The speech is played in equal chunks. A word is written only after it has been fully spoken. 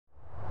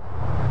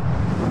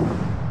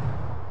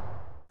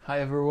Hi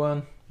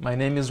everyone, my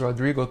name is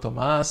Rodrigo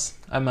Tomas.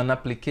 I'm an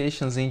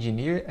applications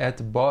engineer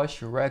at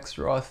Bosch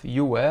Rexroth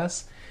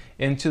US,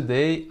 and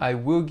today I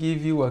will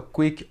give you a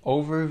quick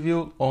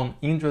overview on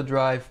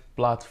IndraDrive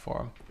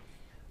platform.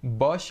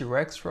 Bosch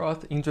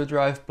Rexroth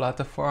IndraDrive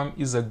platform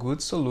is a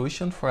good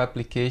solution for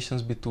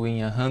applications between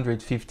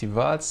 150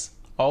 watts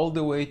all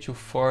the way to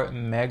 4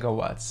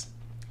 megawatts.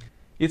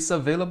 It's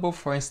available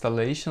for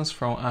installations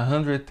from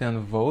 110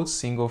 volts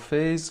single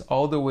phase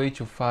all the way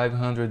to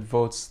 500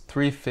 volts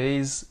three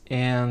phase,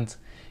 and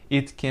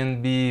it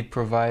can be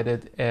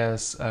provided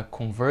as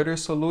converter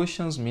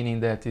solutions,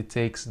 meaning that it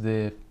takes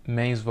the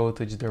mains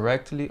voltage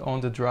directly on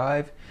the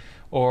drive,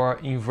 or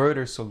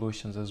inverter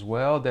solutions as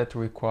well that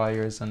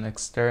requires an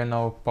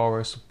external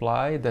power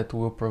supply that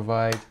will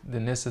provide the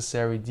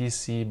necessary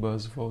DC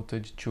bus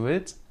voltage to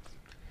it.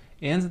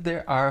 And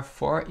there are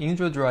 4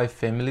 IndraDrive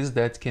families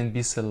that can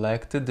be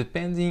selected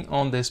depending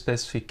on the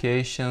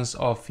specifications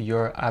of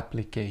your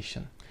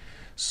application.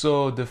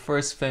 So the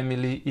first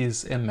family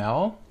is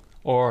ML,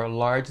 or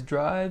large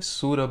drives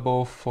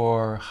suitable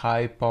for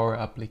high power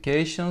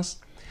applications.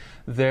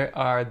 There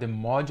are the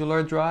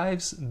modular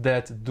drives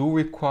that do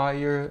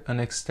require an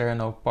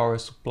external power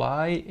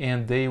supply,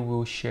 and they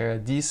will share a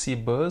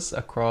DC bus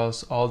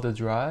across all the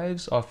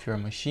drives of your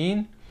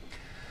machine.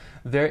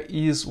 There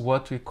is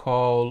what we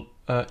call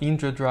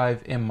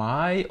IndraDrive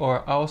MI,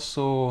 or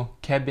also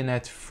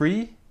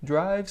cabinet-free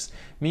drives,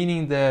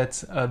 meaning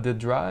that the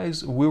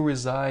drives will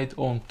reside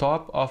on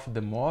top of the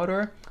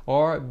motor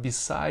or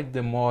beside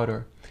the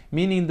motor,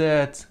 meaning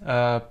that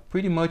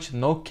pretty much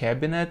no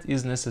cabinet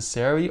is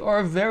necessary,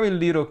 or very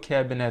little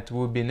cabinet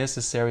will be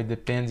necessary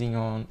depending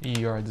on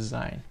your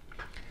design.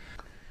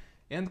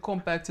 And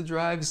compact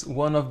drives,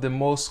 one of the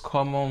most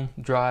common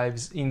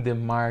drives in the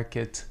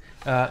market.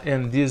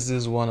 And this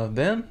is one of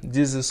them.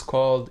 This is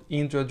called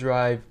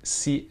IndraDrive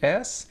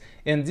CS,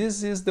 and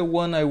this is the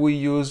one I will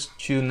use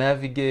to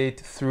navigate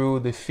through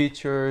the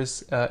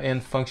features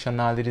and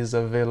functionalities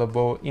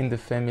available in the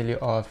family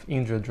of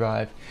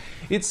IndraDrive.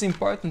 It's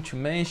important to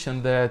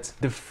mention that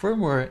the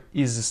firmware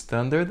is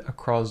standard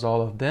across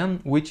all of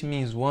them, which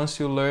means once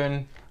you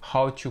learn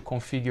how to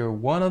configure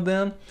one of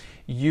them,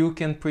 you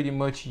can pretty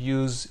much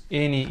use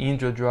any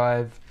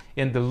IndraDrive,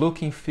 and the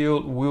look and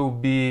feel will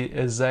be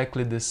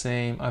exactly the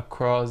same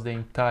across the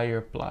entire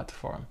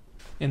platform.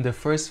 And the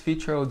first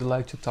feature I would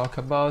like to talk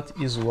about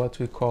is what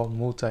we call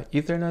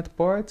multi-Ethernet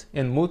port.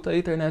 And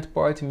multi-Ethernet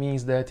port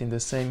means that in the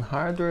same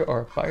hardware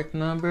or part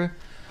number,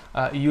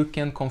 you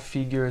can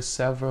configure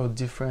several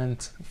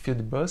different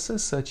field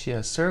buses such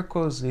as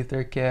circles,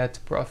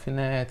 EtherCAT,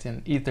 Profinet,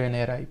 and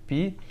Ethernet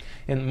IP.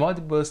 And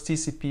Modbus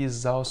TCP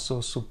is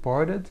also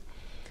supported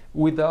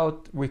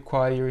without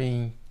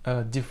requiring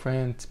a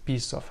different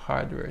piece of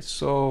hardware.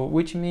 So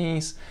which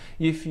means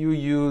if you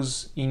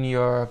use in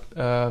your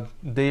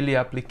daily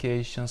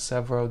application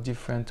several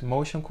different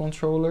motion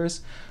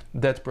controllers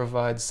that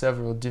provide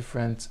several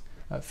different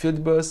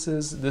field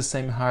buses, the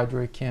same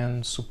hardware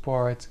can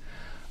support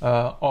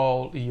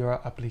all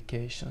your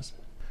applications.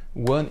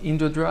 One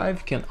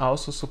IndraDrive can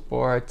also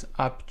support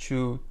up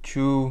to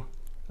 2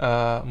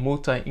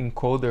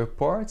 multi-encoder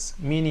ports,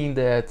 meaning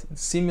that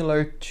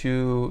similar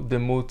to the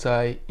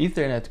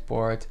multi-Ethernet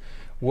port,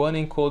 one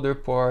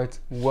encoder port,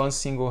 one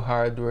single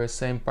hardware,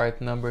 same part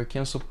number,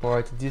 can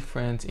support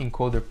different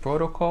encoder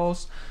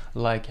protocols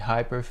like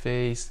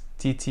Hyperface,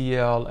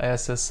 TTL,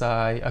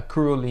 SSI,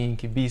 AccruLink,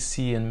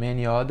 BC, and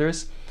many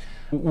others,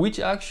 which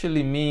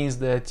actually means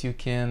that you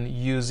can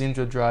use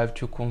IndraDrive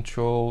to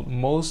control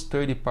most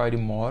third-party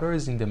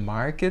motors in the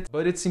market.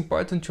 But it's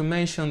important to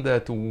mention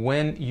that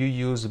when you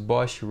use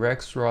Bosch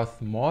Rexroth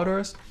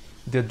motors,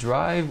 the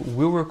drive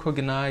will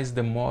recognize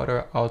the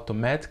motor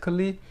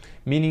automatically,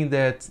 meaning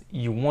that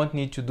you won't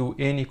need to do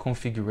any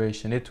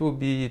configuration. It will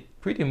be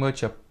pretty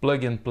much a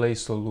plug-and-play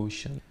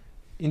solution.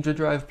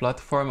 IndraDrive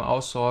platform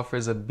also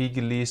offers a big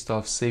list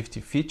of safety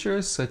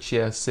features such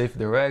as safe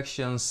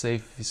direction,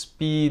 safe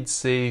speed,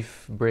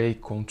 safe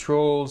brake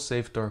control,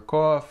 safe torque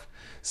off,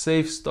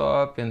 safe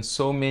stop, and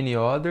so many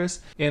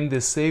others. And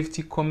the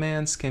safety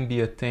commands can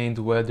be attained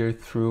whether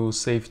through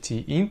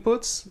safety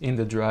inputs in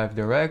the drive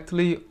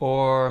directly,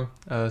 or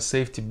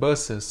safety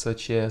buses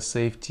such as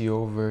safety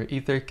over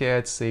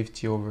EtherCAT,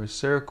 safety over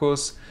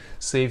circles,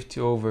 safety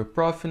over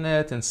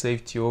Profinet, and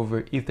safety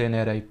over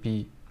Ethernet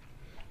IP.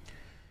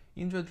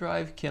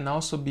 IndraDrive can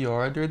also be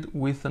ordered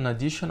with an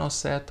additional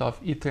set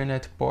of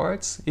Ethernet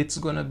ports. It's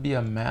going to be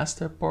a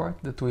master port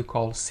that we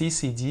call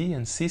CCD,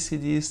 and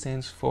CCD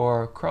stands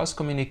for cross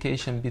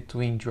communication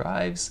between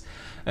drives.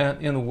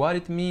 And what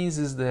it means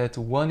is that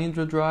one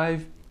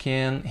IndraDrive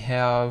can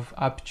have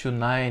up to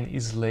 9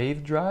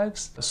 slave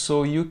drives,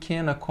 so you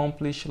can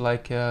accomplish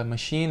like a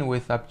machine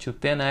with up to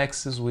 10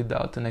 axes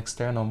without an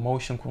external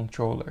motion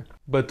controller.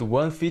 But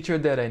one feature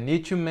that I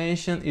need to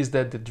mention is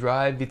that the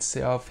drive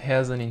itself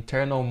has an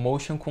internal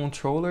motion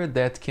controller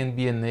that can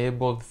be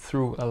enabled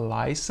through a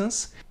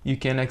license. You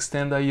can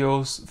extend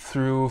IOs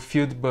through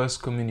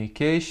Fieldbus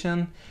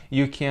communication.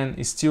 You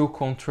can still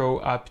control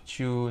up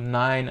to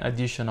 9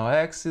 additional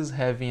axes,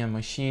 having a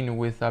machine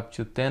with up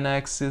to 10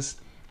 axes.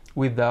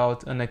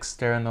 without an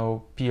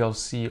external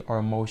PLC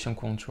or motion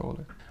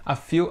controller. A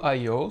few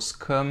IOs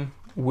come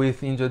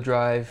with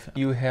IndraDrive.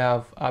 You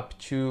have up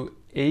to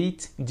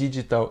 8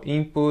 digital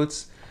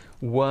inputs,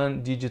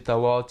 1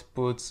 digital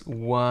output,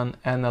 1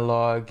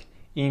 analog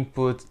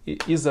input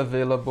is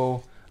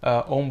available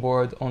on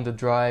board on the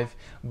drive.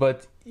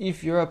 But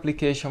if your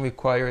application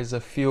requires a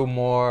few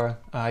more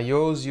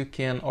IOs, you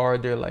can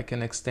order like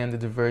an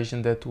extended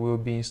version that will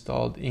be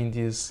installed in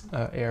this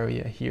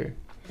area here.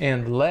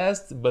 And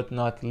last but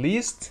not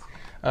least,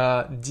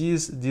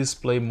 this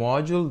display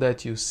module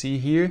that you see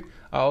here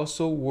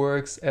also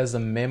works as a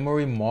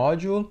memory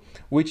module,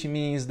 which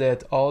means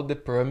that all the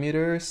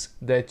parameters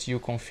that you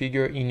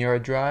configure in your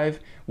drive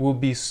will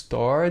be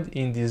stored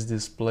in this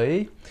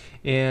display.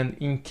 And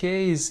in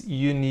case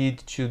you need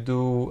to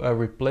do a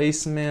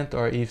replacement,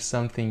 or if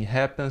something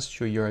happens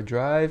to your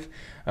drive,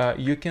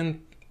 you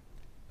can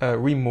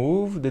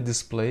remove the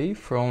display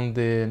from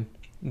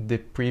the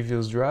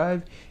previous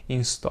drive,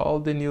 install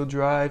the new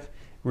drive,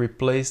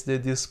 replace the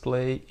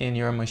display, and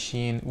your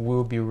machine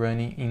will be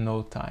running in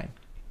no time.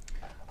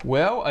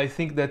 Well, I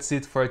think that's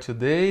it for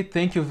today.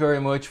 Thank you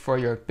very much for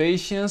your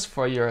patience,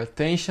 for your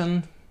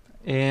attention.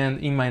 And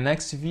in my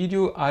next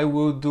video, I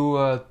will do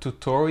a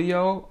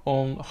tutorial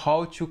on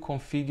how to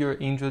configure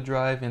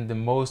IndraDrive and the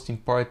most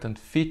important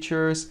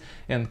features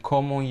and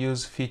common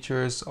use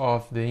features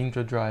of the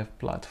IndraDrive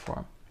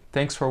platform.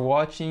 Thanks for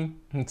watching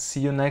and see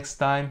you next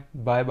time.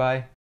 Bye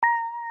bye.